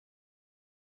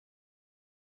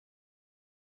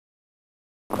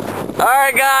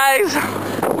Alright guys,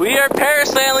 we are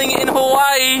parasailing in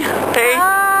Hawaii. Hey.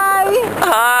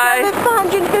 Hi.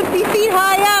 750 feet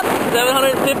high up.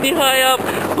 750 high up.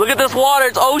 Look at this water,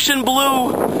 it's ocean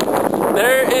blue.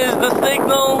 There is the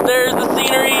signal, there's the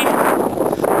scenery.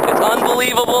 It's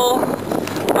unbelievable.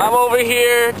 I'm over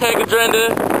here, take a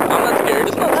drenda. I'm not scared,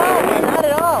 it's not scary. No, not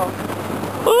at all.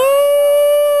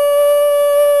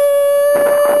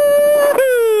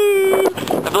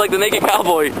 I feel like the naked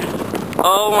cowboy.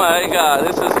 Oh my god,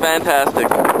 this is fantastic.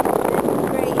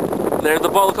 Great. There's the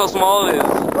boat, look how small it is.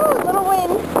 Ooh, little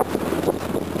wind.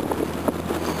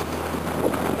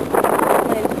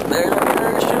 There's our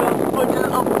parachute, put it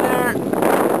up there.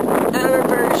 And our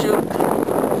parachute.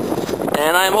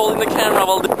 And I'm holding the camera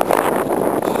while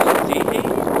see?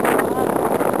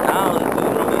 Now let's do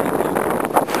it.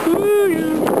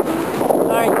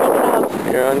 Alright, take it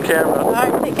off. You're on camera.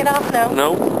 Alright, take it off now.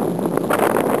 Nope.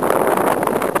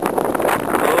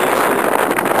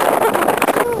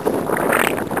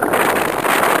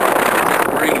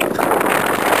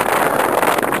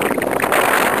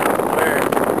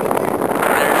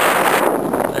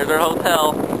 There's our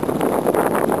hotel.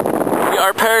 We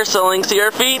are parasailing. See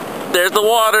our feet? There's the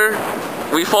water.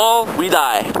 We fall, we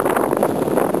die.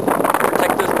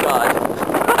 Protect us, God.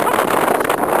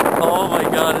 Oh my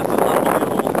god, this is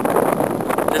unbelievable.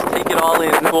 Just take it all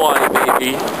in Hawaii,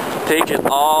 baby. Take it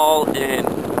all in.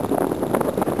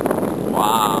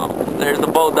 Wow. There's the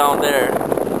boat down there.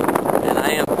 And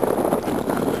I am...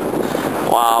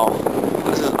 Wow.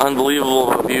 This is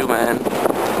unbelievable view, man.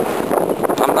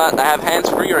 I have hands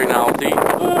free right now, see?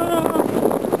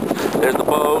 There's the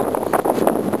boat.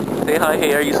 Say hi,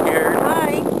 hey, are you scared?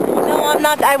 Hi. No, I'm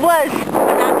not. I was,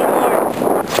 but not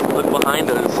anymore. Look behind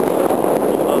us.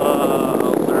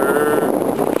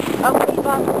 Okay,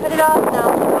 Bob, cut it off now.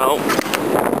 Nope.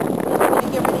 We're gonna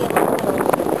get ready to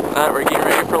land. Alright, we're getting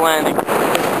ready for landing.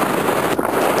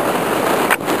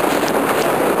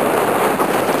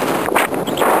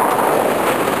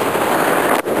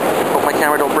 Hope my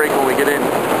camera don't break when we get in.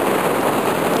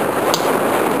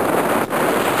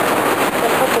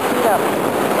 Put your feet up.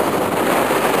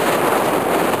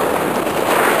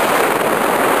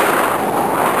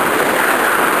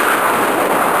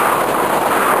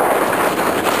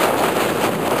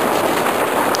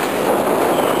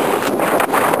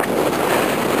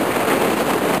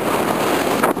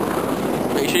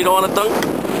 Make sure you don't want to dunk.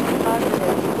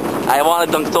 I want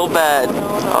to dunk so bad.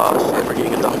 Oh shit, we're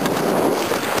getting a dunk.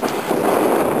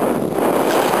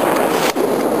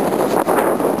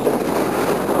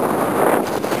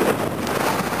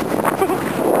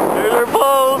 There's our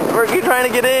boat. We're trying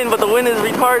to get in, but the wind is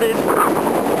retarded.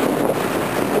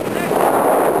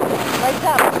 Lights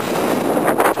up.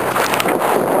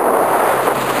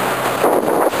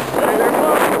 There's our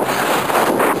boat.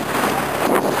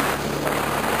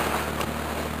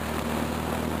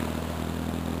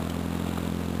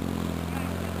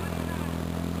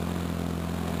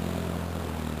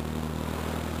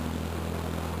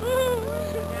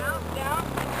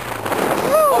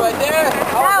 Oh, right there.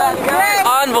 How was that,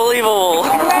 guys? Unbelievable.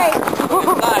 Great.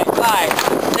 Nice.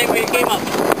 Think we came up.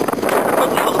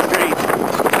 That was great.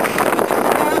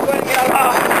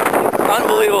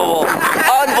 Unbelievable.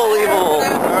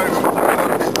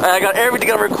 I got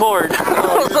everything on record.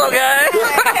 What's up, guys?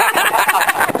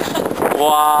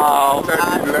 Wow.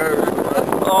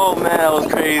 Oh man, that was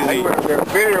crazy.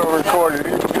 Video recorded.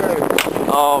 It's good.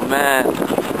 Oh man.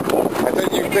 I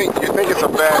think you think it's a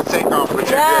bad takeoff, but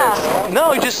you did.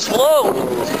 No, it just flow.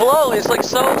 It's like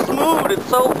so smooth. It's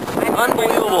so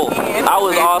unbelievable. That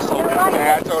was awesome. And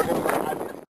I told him